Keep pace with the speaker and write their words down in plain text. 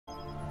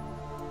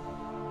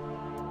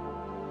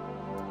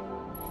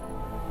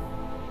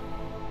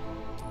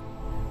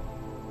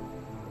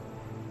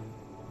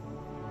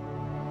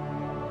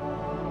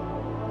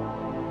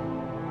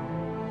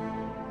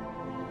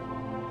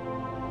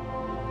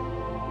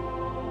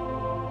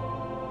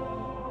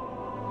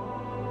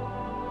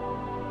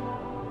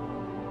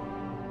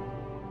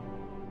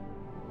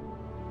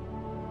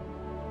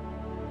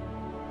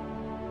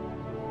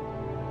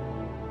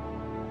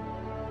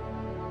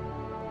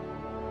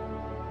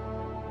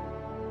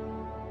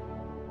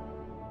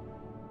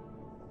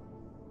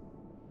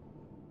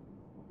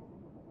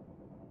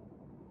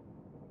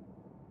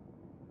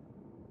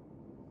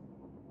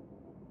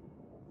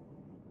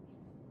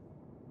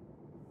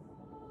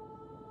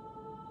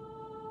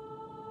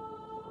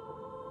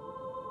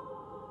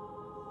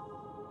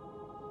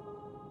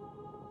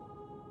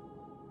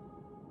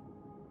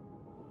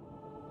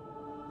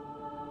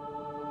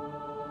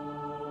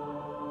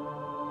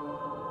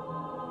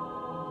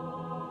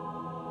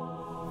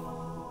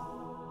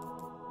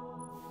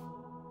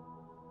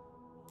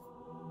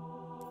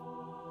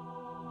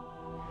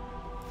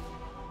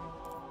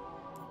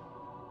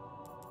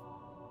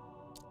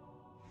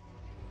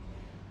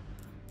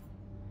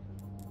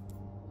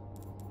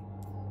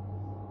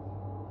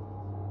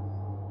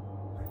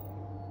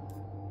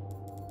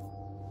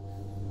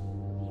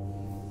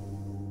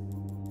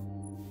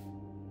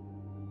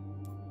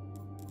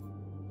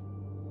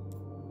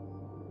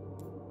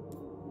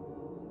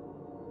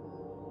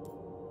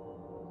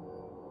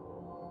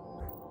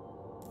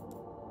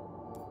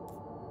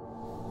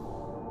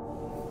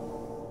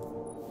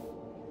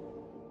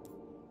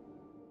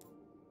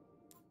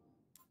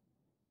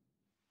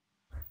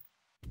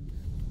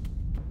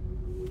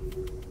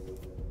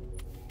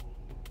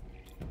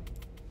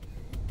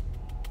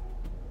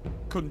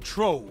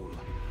Control.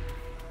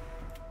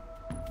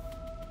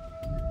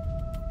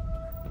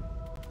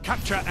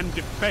 Capture and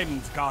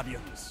defend,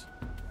 Guardians.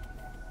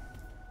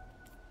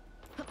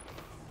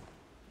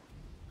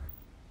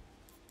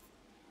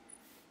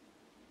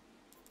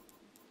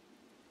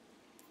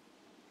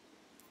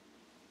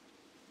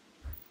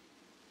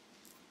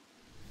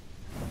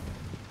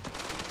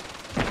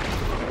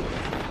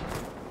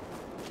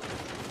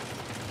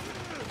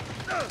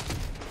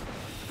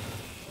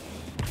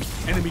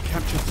 Enemy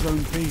captured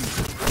Zone B.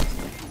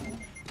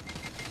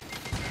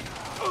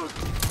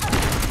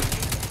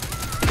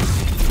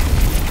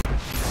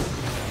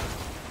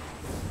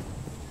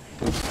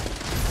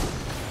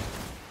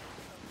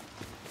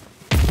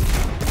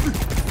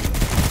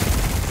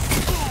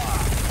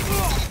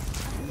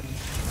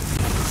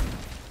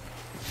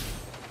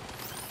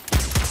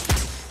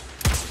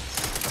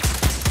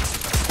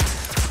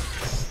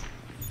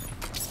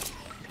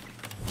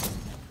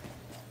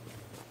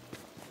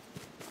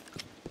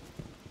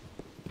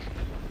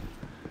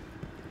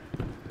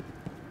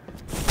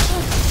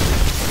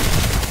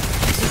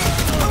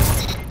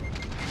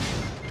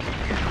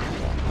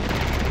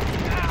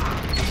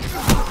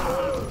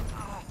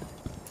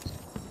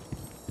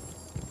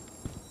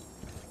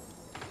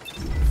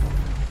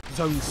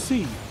 Zone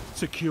C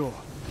secure.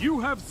 You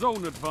have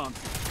zone advantage.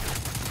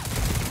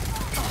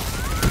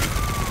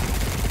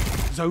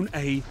 Zone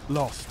A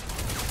lost.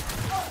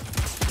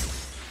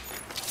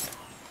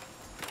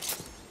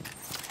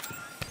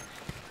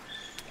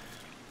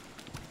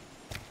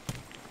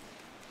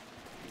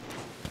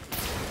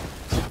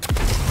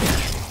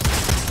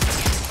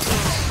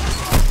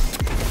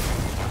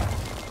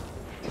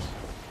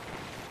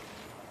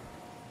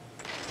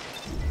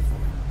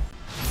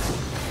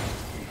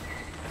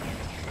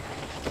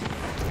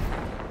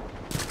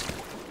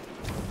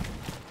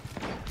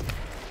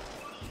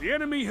 The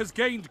enemy has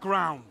gained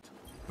ground,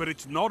 but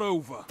it's not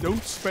over.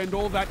 Don't spend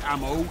all that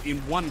ammo in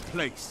one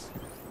place.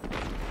 2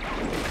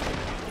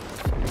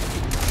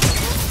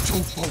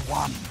 for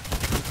 1.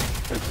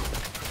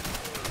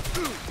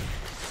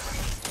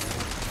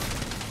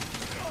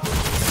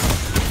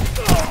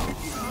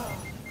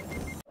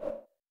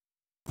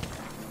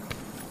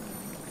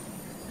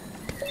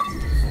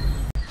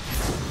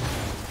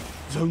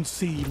 Zone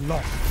C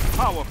lost.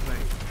 Power play.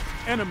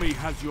 Enemy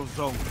has your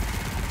zone.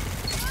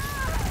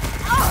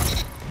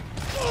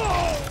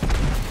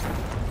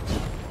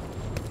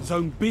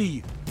 Zone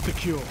B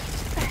secure.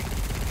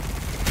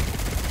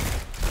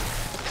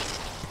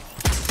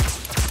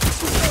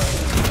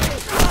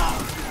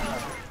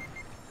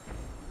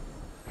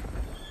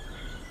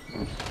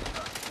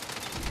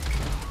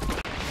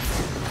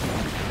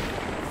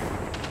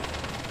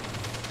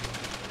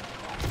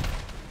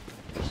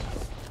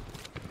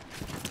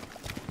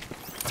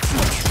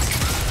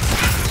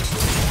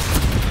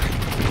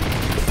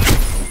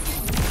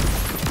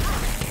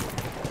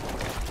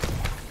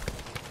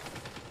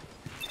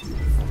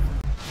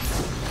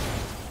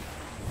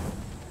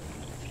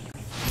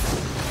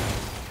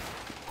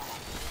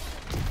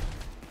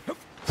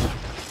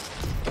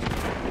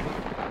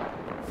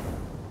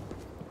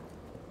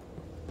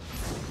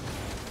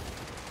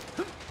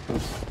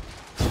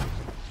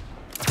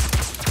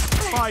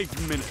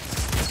 Five minutes.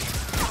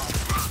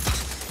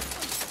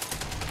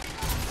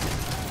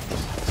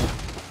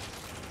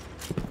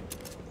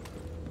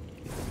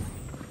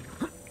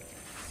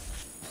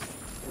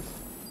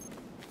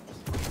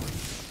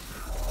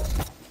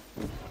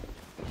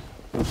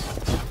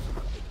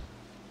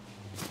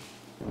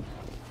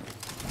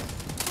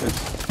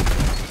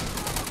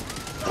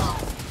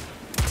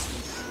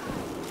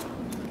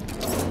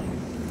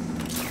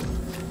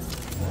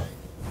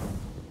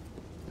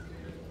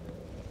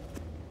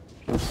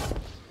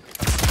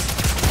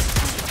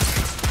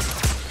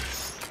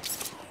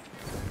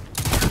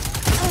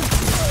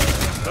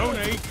 Zone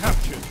A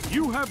captured.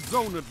 You have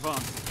zone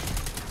advantage.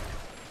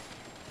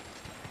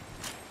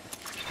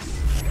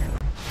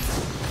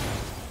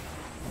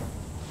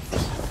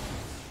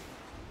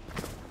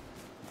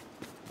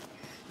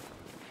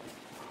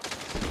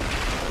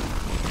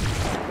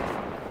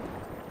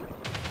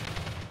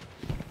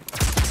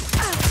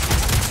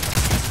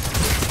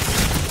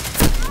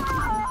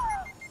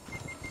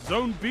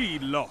 Zone B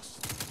lost.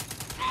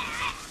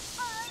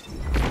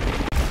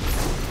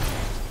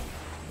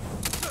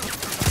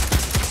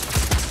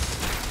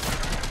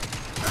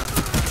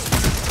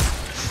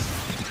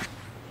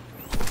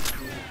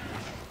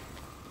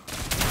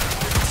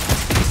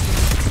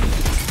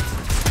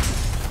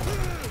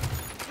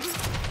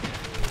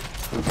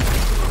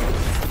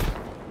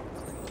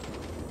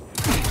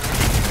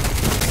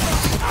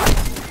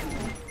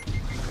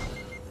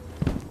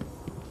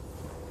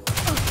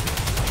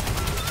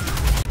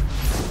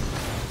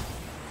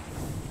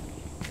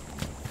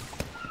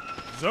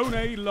 Zone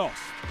A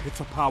lost. It's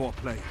a power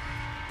play.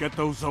 Get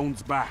those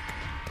zones back.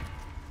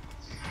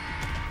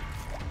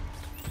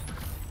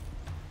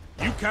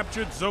 You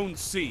captured Zone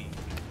C.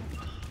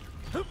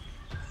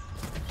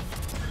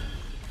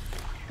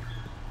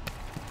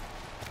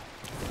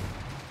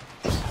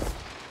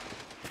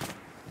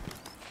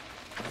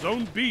 Zone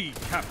Zone B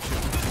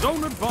captured.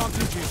 Zone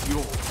advantage is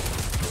yours.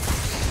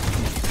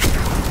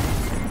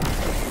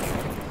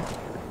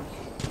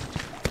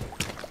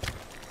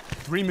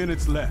 Three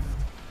minutes left.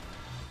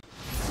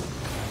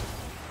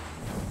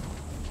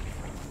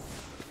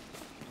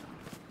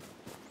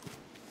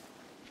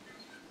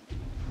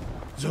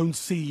 Zone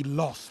C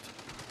lost.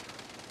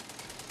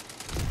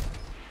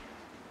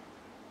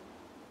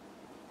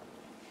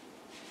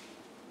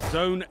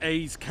 Zone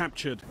A's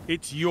captured.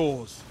 It's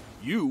yours.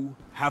 You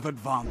have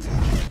advantage.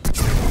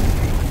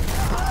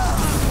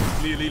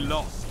 Clearly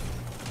lost.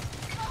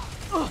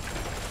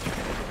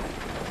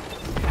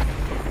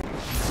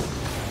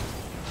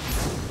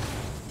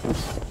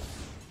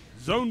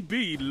 Zone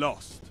B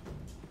lost.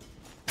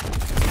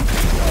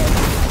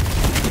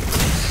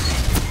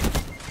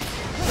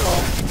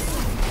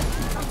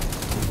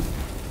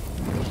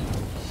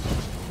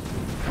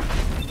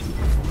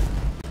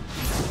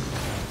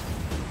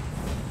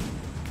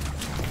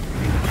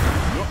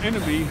 Your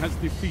enemy has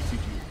defeated you.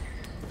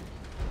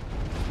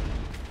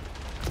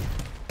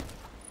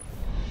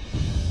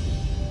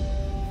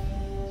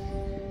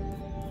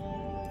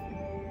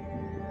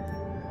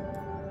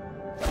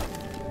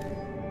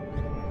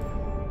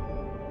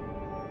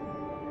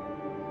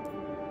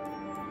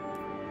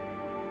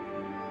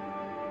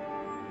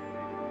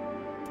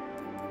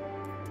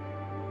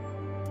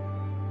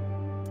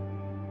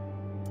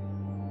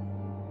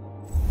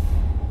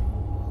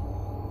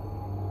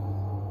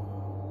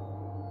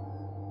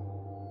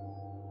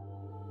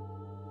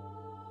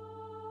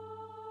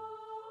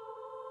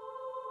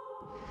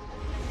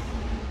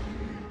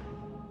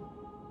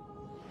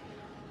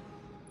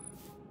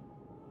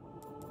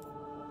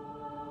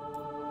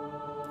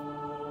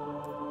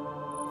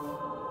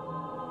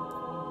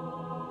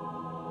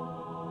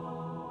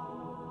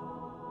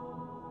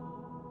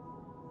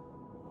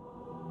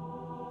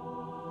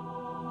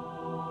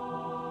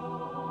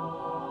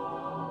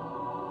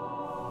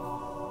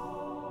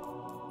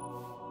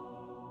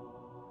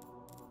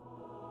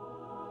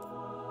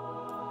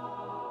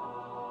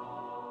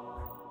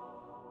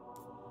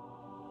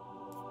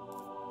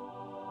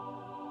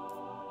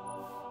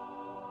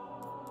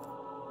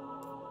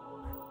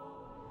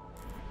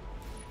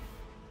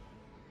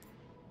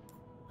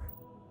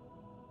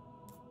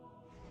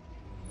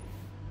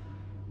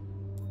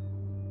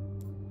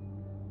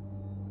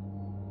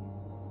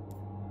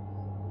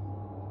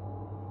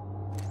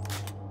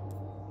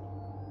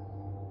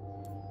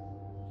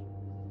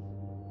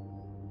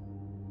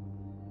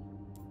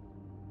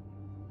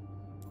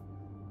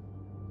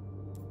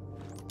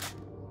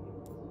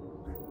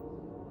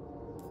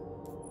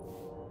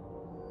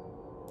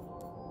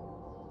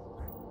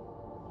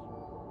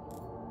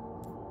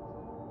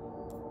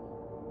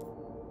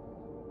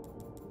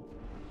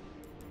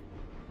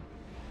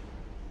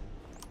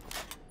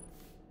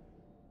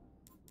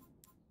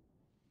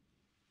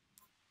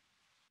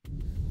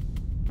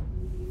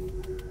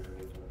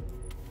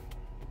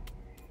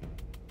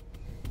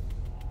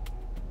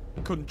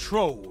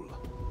 Control.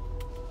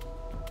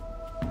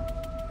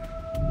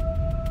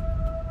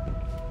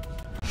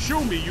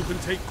 Show me you can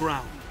take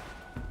ground.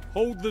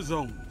 Hold the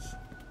zones.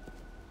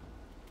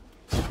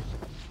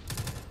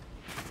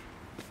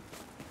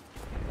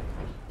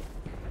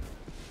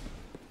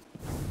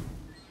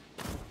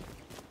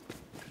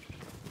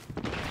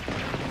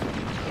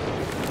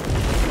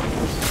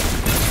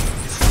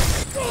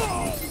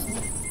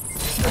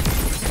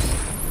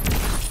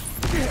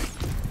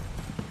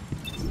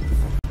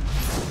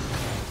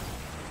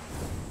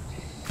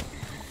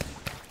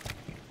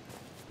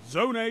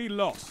 Zone A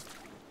lost.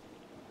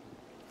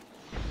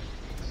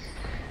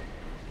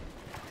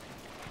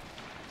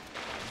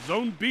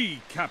 Zone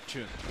B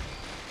captured.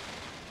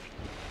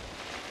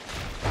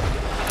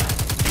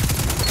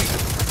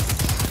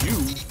 You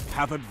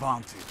have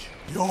advantage.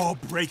 You're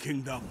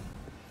breaking them.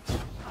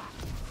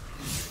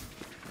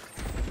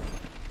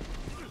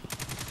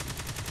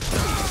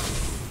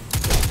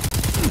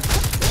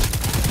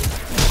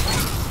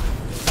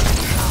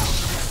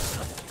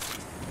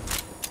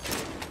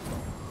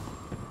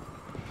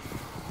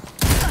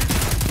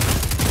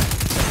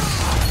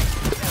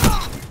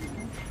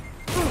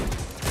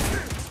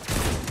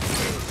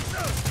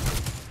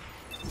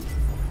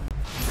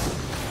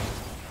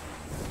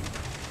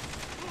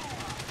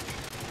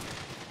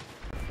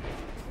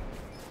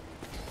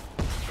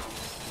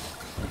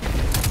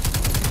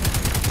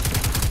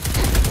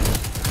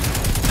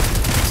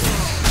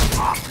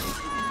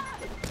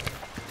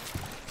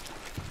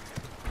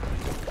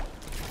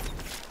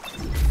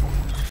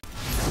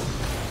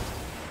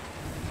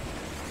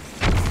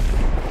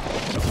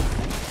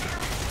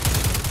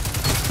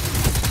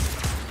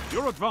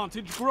 Your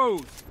advantage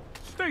grows.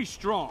 Stay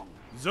strong.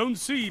 Zone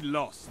C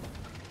lost.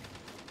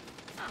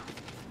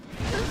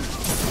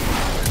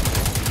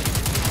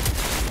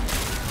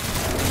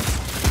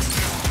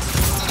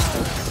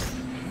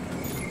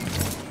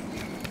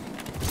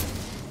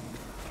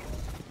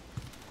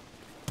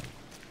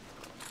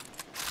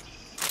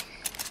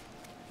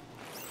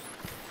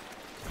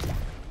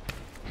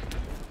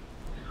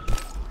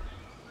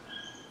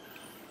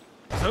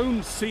 Zone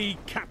Zone C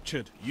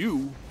captured.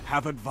 You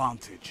have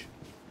advantage.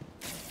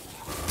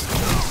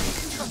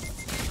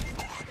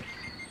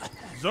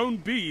 Zone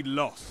B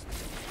lost.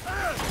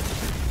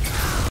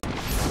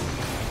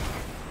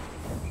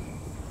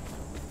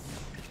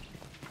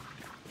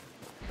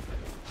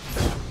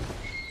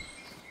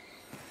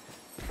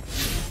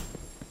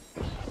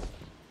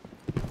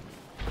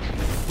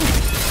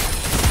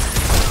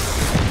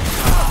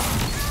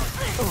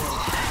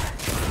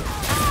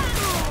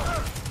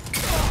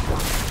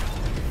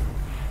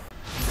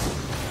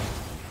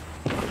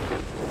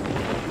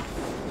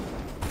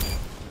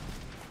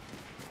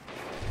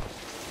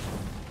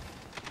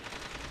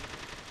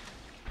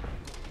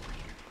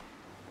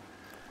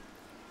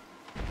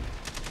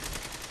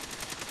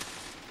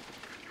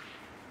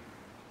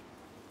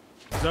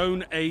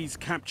 Zone A's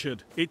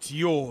captured. It's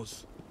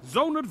yours.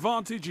 Zone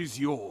advantage is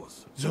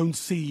yours. Zone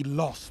C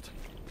lost.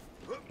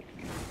 2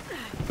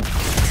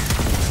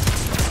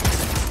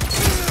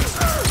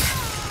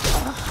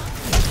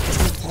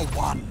 for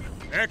 1.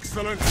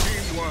 Excellent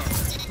teamwork.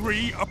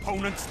 3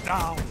 opponents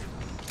down.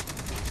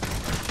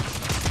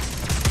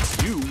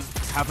 You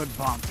have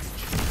advantage.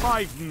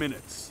 5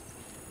 minutes.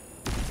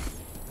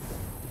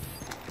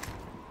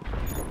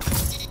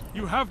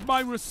 You have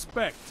my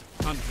respect,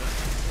 Hunter.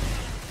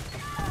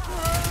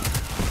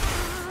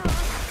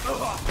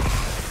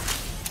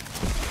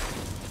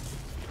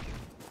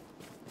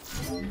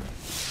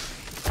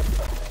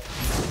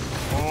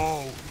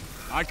 Oh,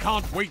 I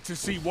can't wait to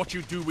see what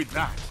you do with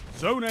that.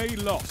 Zone A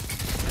lost.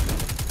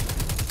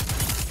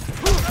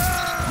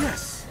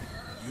 Yes!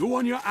 You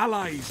and your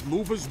allies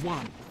move as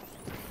one.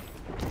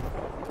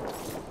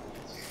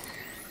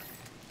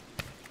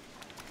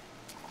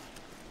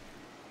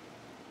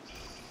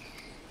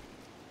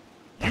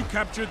 You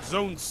captured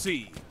Zone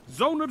C.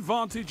 Zone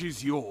advantage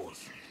is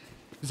yours.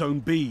 Zone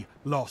B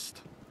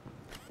lost.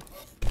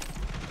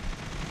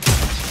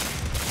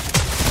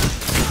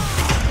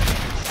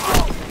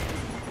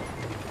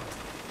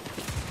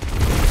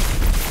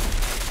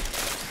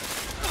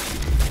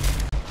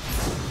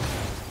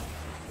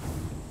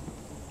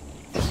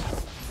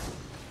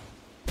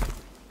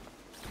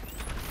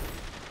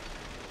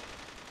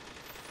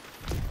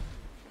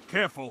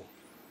 Careful.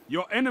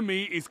 Your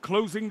enemy is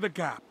closing the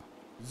gap.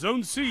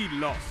 Zone C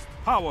lost.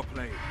 Power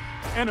play.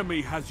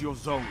 Enemy has your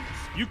zones.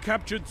 You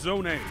captured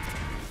Zone A.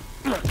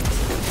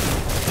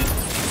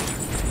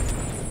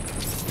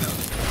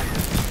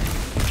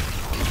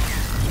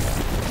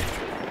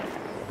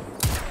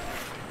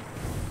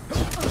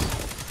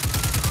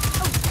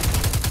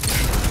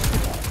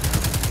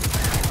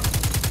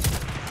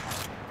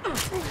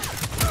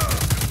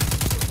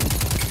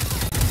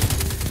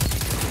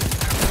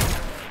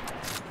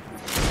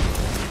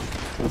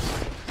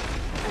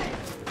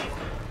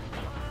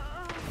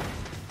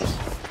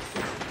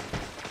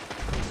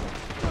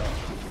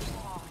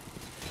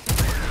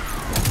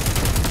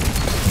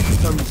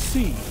 Zone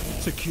C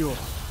secure.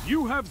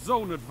 You have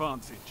zone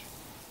advantage.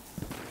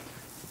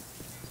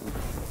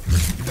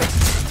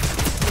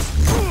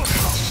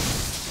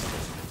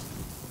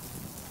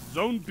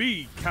 Zone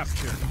B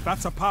captured.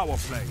 That's a power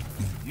play.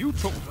 You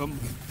took them.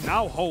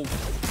 Now hold.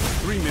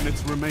 3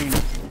 minutes remain.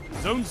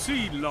 Zone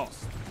C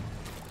lost.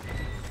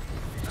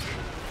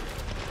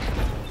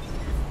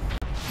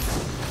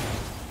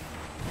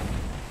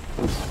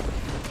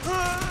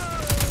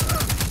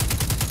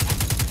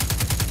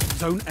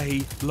 Zone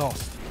A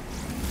lost.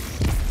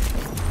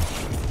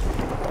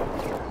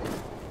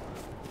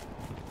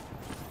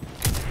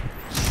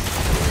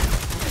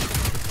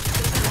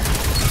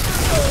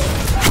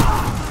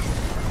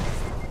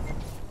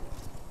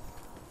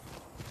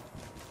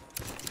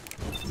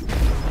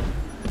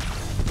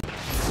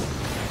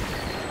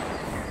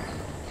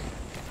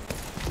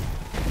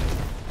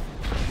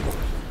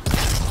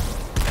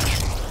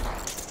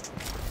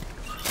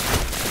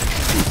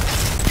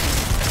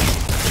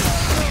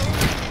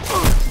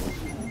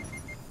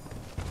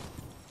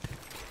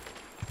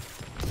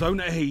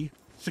 Zone A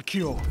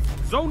secure.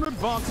 Zone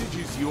advantage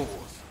is yours.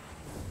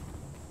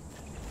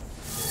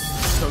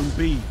 Zone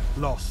B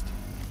lost.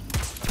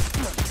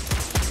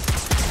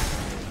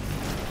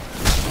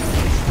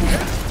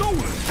 It's stolen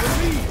for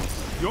me.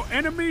 Your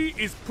enemy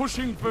is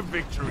pushing for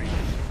victory.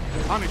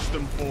 Punish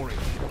them for it.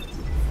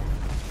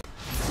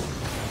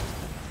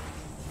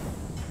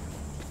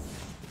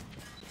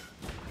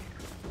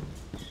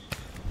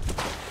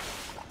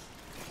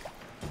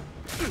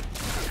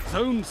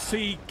 Zone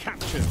C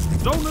captured.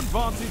 Zone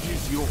advantage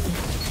is yours.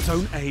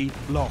 Zone A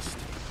lost.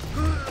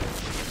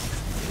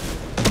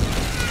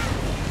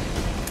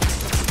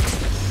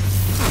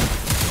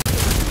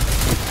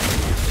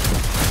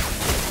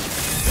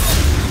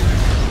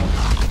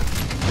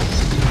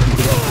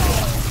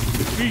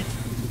 Defeat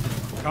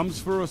comes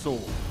for us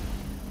all.